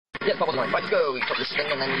Yes, pop on the line. Right, go. You put this thing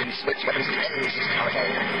and then you switch weapons to the end. Okay.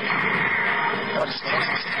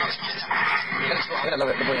 I'm gonna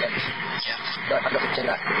lower the volume a bit. Yeah. I've got to change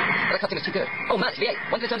that. But that cutscene is too good. Oh man, it's V8.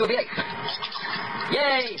 When did it turn to a V8?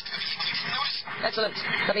 Yay! Excellent.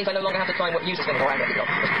 That means I no longer have to try and use this thing or I'm ready to go.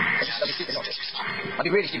 That'd be stupid not to. I'd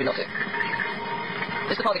be really stupid not to.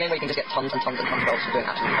 This is the part of the game where you can just get tons and tons and tons of bolts for doing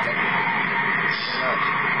absolutely nothing.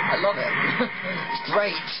 I love it. It's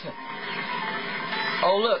great.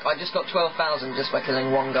 Oh look, I just got 12,000 just by killing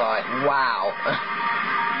one guy. Wow.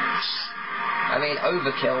 I mean,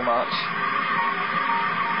 overkill much.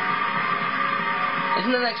 Isn't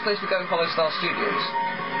the next place we go Hollow Star Studios?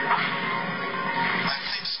 I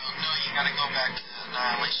think so. No, you gotta go back to the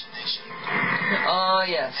Annihilation Nation. Oh,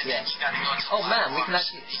 yes, and yes. Then you gotta go to oh man, we can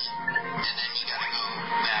actually... And then you gotta go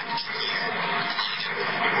back to here. And then you gotta go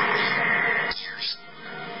years.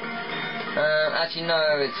 Actually, no,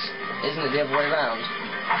 isn't it the other way around?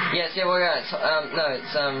 Yes, yeah, well, yeah, it's, no, it's,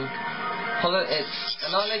 it's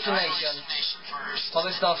Annihilation Nation, Hollow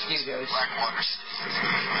Star Studios. Blackwater City.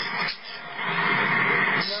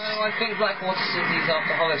 No, I think Blackwater City's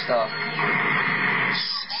after Hollow Star. Oh,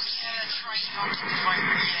 yeah, that's right. You don't get to fight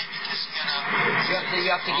her yet because you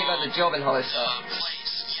have to give her the job in Hollow Star.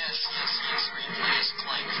 Place. Yes, where you play as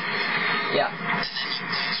Clank. Yeah. And then you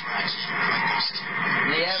play as Ratchet and fight those two.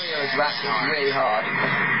 The area is Ratchet, it's really hard.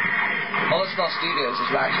 Hollow Star Studios is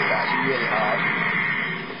Ratchet, actually really hard.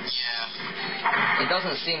 Yeah. It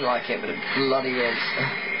doesn't seem like it, but it bloody is.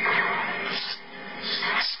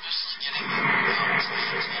 Especially getting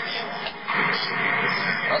titanium.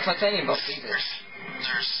 Oh, titanium box either.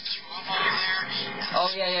 There's two of them there. Oh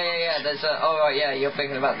yeah. There's oh right, yeah. You're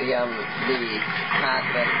thinking about the pad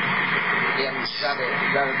thing, the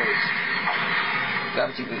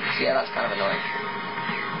gravity boots. Yeah, that's kind of annoying.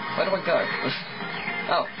 Where do I go?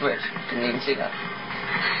 Oh, bridge. Didn't even see that.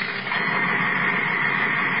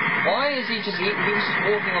 Why is he just... He was just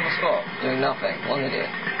walking on the spot, doing nothing. What an idiot.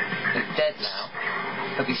 He's dead now.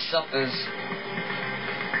 Hope he suffers.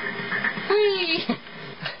 Whee!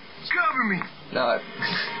 Cover me! No. Cover me!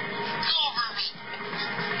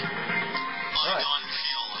 Right. I don't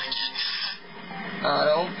feel like it. I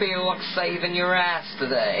don't feel like saving your ass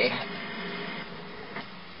today.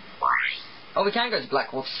 Oh, we can go to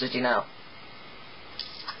Blackwater City now.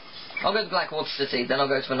 I'll go to Blackwater City, then I'll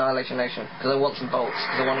go to Annihilation Nation, because I want some bolts,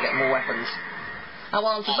 because I want to get more weapons. I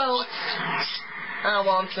want some bolts! I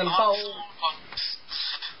want some bolts!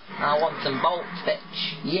 I want some bolts,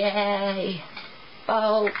 bitch! Yay!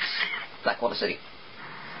 Bolts! Blackwater City.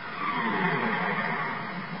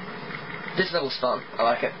 This level's fun, I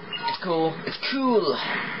like it. It's cool, it's cool!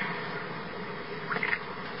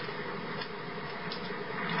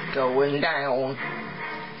 Going down.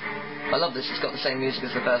 I love this, it's got the same music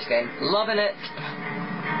as the first game. Loving it!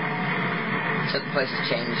 Except the place has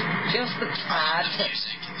changed. Just the tad. The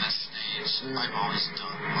music in this stage, I've always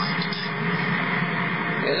done liked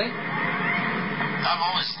it. Really? I've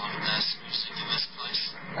always loved this music in this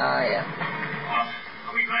place. Ah, yeah.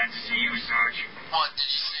 Are we glad to see you, Sarge? What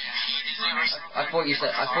did you say? I hated it or something? I thought you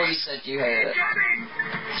said you hated it.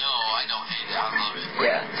 No, I don't hate it, I love it.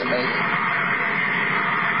 Yeah, it's amazing.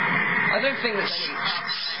 I don't think there's any...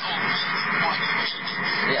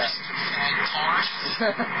 Yeah.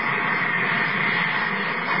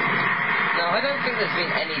 No, I don't think there's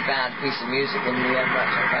been any bad piece of music in the Ratchet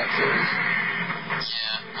and Clank series.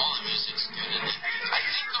 Yeah, all the music's good in it. I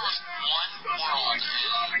think there was one world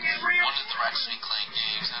in one of the Ratchet and Clank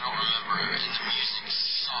games, I don't remember, and the music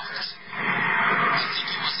sucked. I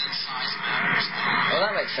think it was in Size Matters. Well,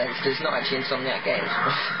 that makes sense, because it's not actually Insomniac games.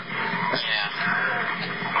 Yeah.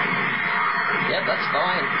 Yep, that's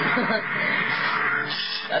fine.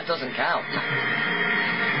 That doesn't count.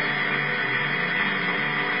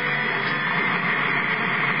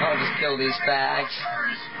 I'll just kill these bags.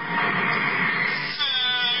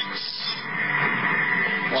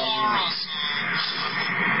 One.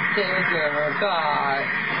 They're gonna die.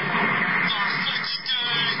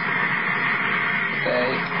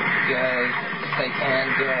 Fake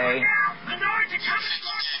and gay.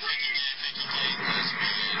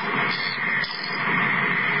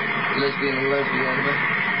 Lesbian.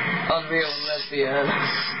 Unreal lesbian.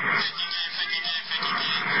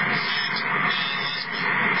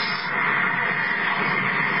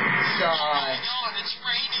 Die. Oh my god, it's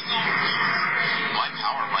raining over here. My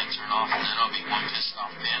power might turn off and then I'll be one pissed off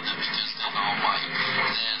panda because then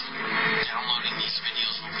downloading these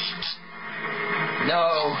videos will be...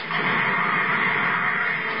 No.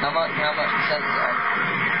 How much percent is it on?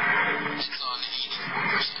 It's on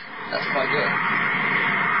 84%. That's quite good.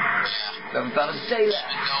 Yeah. I'm about to say that.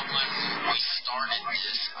 Even though when we started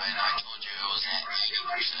this, I I told you it was at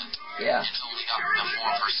 80%. Yeah. It's only got to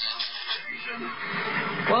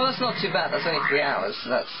 4%. Well, that's not too bad. That's only 3 hours. So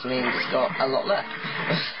that means it's got a lot left.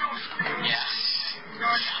 Yeah.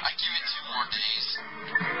 I give it 2 more days.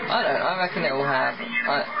 I don't know. I reckon it will have,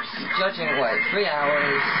 judging away, 3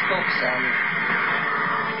 hours, 4%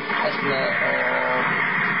 estimate of...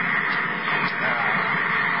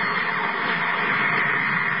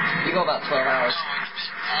 you got about 12 hours. No, it's been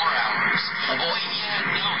 4 hours. Oh, yeah,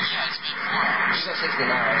 it's been 4 hours. You got 16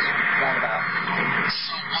 hours, roundabout.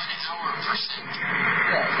 So 1 hour per second.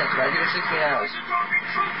 Yeah, that's not bad. You got 16 hours.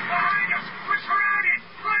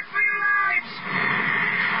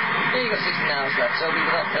 Yeah, you got 16 hours left, so it'll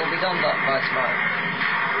be done by tomorrow.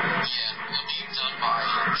 Yeah, it'll be done by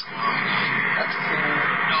tomorrow night. That's cool.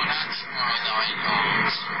 No, not tomorrow night.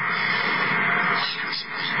 Later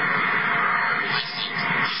tonight. I think.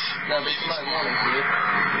 No, it'll be tomorrow morning for you.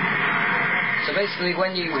 So basically,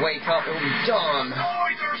 when you wake up, it'll be done.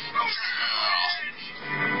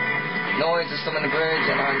 Noise is storming the bridge,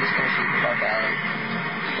 and I'm just gonna shoot the fuck out of them.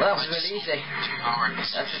 Well, that was really easy.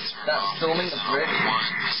 That's storming the bridge.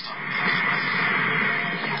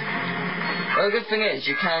 Well, the good thing is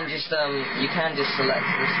you can just select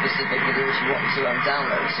the specific videos you want to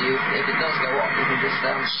download. So if it does go off, you can just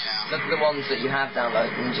look at the ones that you have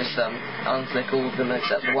downloaded and just unclick all of them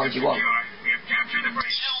except the ones you want. You know,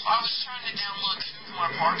 I was trying to download 2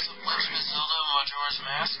 more parts of Legend of Zelda Majora's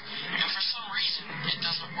Mask, and for some reason it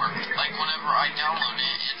doesn't work. Like whenever I download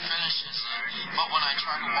it, it finishes it, but when I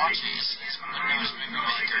try to watch it, it says Windows Movie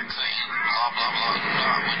Maker couldn't blah blah blah.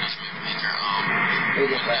 Not Windows Movie Maker.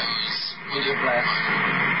 Media player. Media player.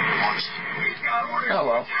 Watch it. Oh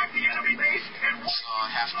well. So I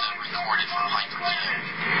have to record it from Hypercam.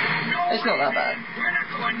 It's not that bad. Yeah.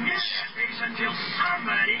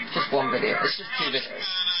 Just one video. It's just 2 videos.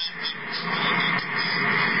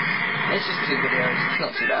 It's just 2 videos. It's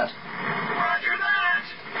not too bad.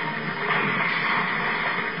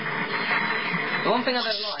 The one thing I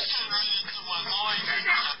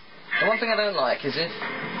don't like is if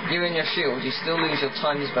you're in your shield, you still lose your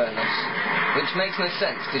times bonus, which makes no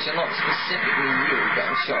sense because you're not specifically you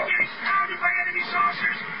getting shot.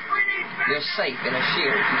 You're safe in a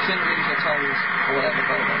shield. You shouldn't lose your times or whatever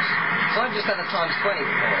bonus. So I've just had a times 20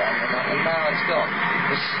 before then, and now it's gone.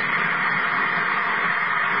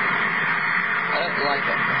 I don't like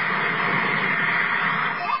it.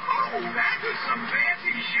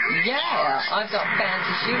 Yeah, I've got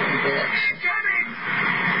fancy shooting, bitch.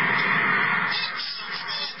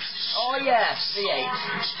 Oh yes, V8.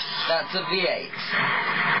 That's a V8.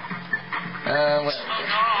 Where is it?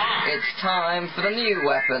 It's time for the new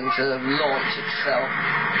weapon to launch itself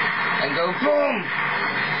and go boom.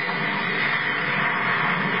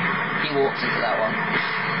 He walks into that one.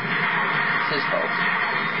 It's his fault.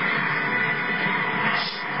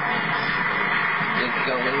 You're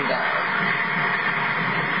going down.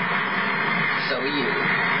 So are you.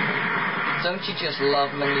 Don't you just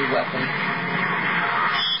love my new weapon?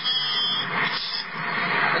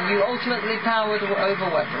 And you ultimately overpowered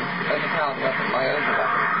weapon.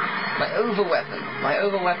 My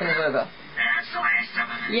overweapon is over.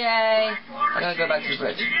 Yay! I'm gonna go back to the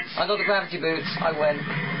bridge. I got the gravity boots. I win.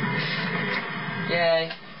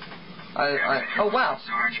 Yay! Oh wow!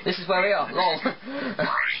 This is where we are. Lol. Yep.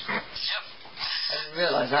 I didn't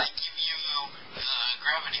realise that. Give you the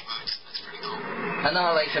gravity boots. That's pretty cool.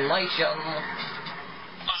 Annihilation. Annihilation.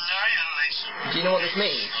 Do you know what this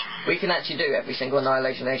means? We can actually do every single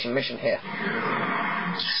Annihilation Nation mission here.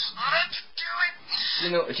 Let's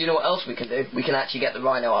do it. Do you know what else we can do? We can actually get the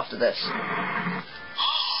Rhino after this. Let's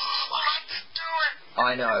do it.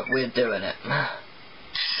 I know, we're doing it.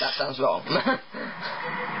 That sounds wrong.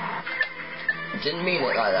 Didn't mean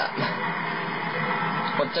it like that.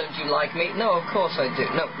 What, don't you like me? No, of course I do.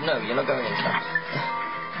 No, you're not going into that.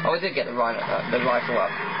 Oh, I did get the rifle up.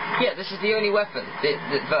 Yeah, this is the only weapon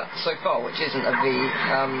but so far which isn't a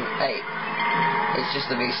V8. It's just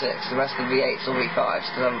the V6. The rest of the V8s or V5s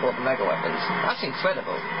because I haven't bought the mega weapons. That's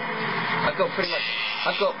incredible. I've got pretty much.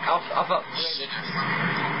 I've upgraded.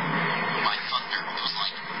 My thunder was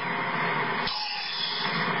like.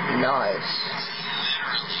 Nice.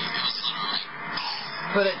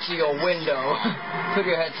 Put it to your window. Put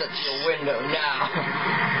your headset to your window now.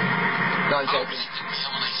 No, I'm joking.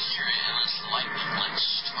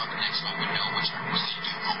 Next to my window, which I really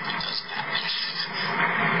do hope it doesn't happen.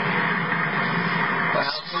 Well,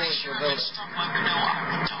 how cool is your building? If it struck my window, I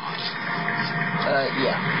would die.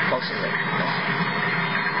 Yeah, possibly.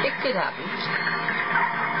 It could happen.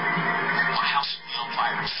 My house would be on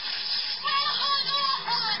fire.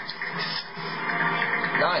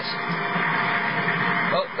 Nice.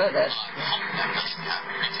 Oh, bet that. I hope that doesn't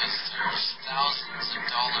happen because there's thousands of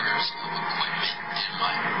dollars of equipment in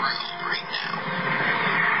my room right now.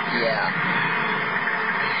 Yeah.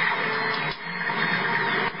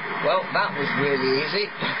 Well, that was really easy.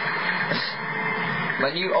 My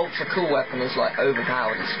new ultra cool weapon is like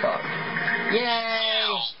overpowered as fuck. Yay!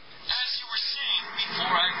 Now, as you were saying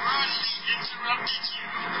before I rudely interrupted you.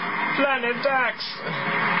 Planet Dax!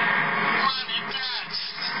 Planet Dax!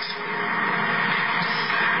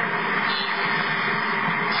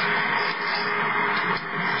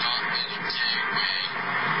 Not in a gay way.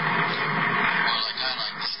 Or like I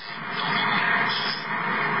like to say,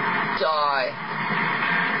 Die.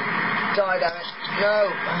 Die, damn it.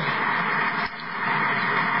 No!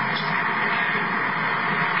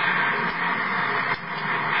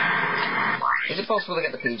 Is it possible to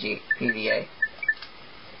get the PDA?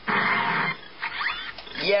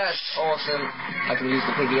 Yes, awesome. I can use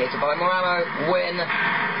the PDA to buy more ammo. Win.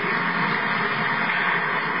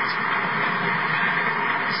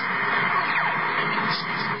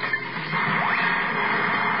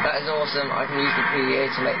 That is awesome. I can use the PDA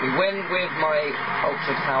to make me win with my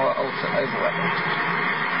Ultra Power Ultra Overweapon.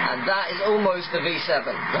 And that is almost the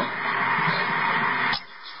V7.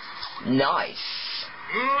 Nice.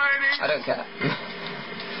 I don't care.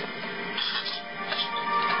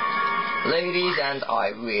 Ladies, and I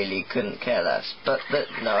really couldn't care less. But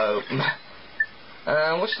no.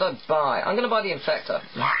 What should I buy? I'm going to buy the Infector.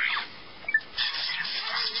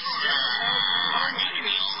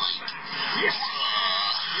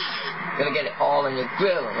 Gonna get it all on your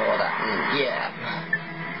grill and all that. Yeah.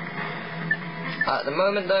 At the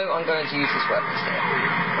moment, though, I'm going to use this weapon still.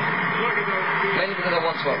 Mainly because I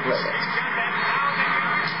want to upgrade it.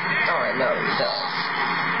 Alright, no, it does.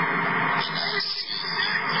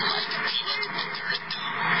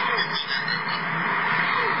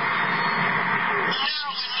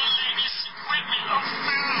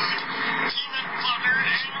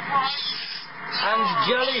 And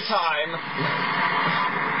jelly time!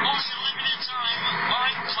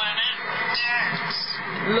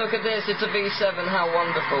 Look at this, it's a V7, how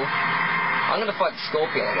wonderful. I'm gonna fight the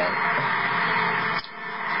Scorpion again.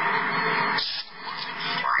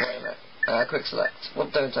 Wait a minute. Quick select.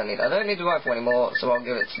 What don't I need? I don't need the rifle anymore, so I'll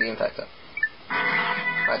give it to the Infector.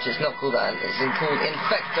 Actually, it's not called that. It's called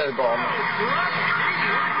Infecto Bomb.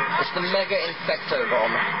 It's the Mega Infecto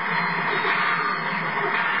Bomb.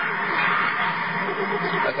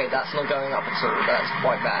 Okay, that's not going up at all. That's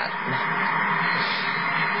quite bad.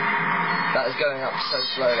 That is going up so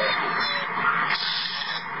slowly.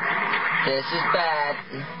 This is bad.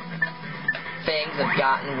 Things have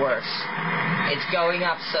gotten worse. It's going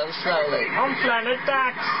up so slowly. On Planet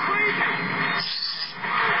Dax.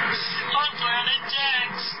 On Planet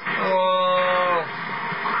Dax. Whoa.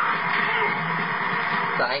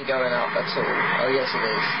 That ain't going up at all. Oh yes it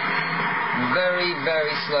is. Very,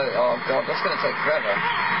 very slow. Oh god, that's gonna take forever.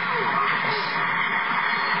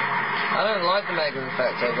 I don't like the Mega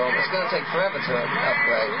Infecto Bomb. It's gonna take forever to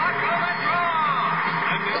upgrade.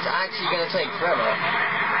 It's actually gonna take forever.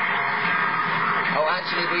 I'll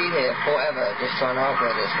actually be here forever just trying to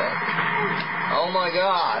upgrade this thing. Oh my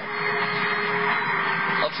god.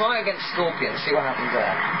 I'll try against Scorpion, see what happens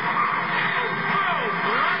there.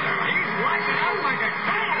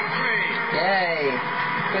 Yay!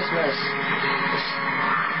 Christmas.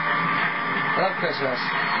 I love Christmas.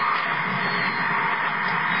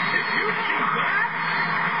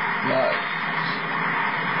 No.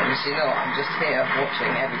 Obviously not, I'm just here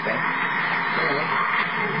watching everything.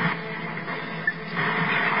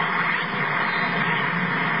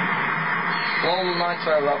 All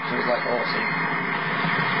Nitro Eruption was like awesome.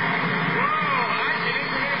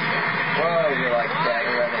 Whoa, you're like dead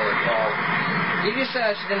already. Wow. Did you say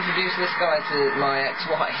I should introduce this guy to my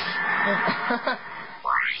ex-wife?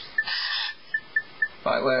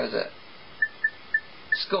 Right, where is it?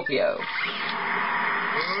 Scorpio.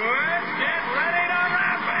 Let's get ready to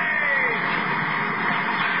rampage!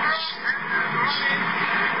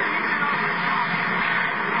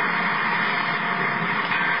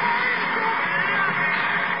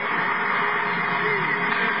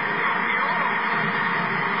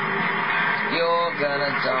 You're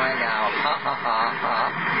gonna die now, ha ha ha ha.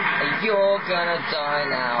 You're gonna die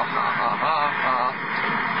now, ha ha ha ha.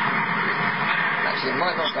 Actually, it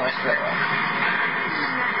might not die straight away.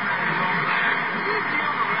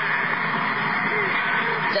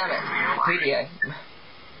 Damn it, PDA.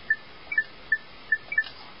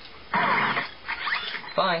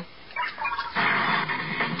 Bye.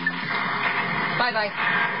 Bye bye.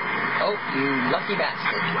 Oh, you lucky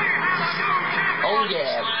bastard. Oh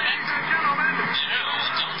yeah.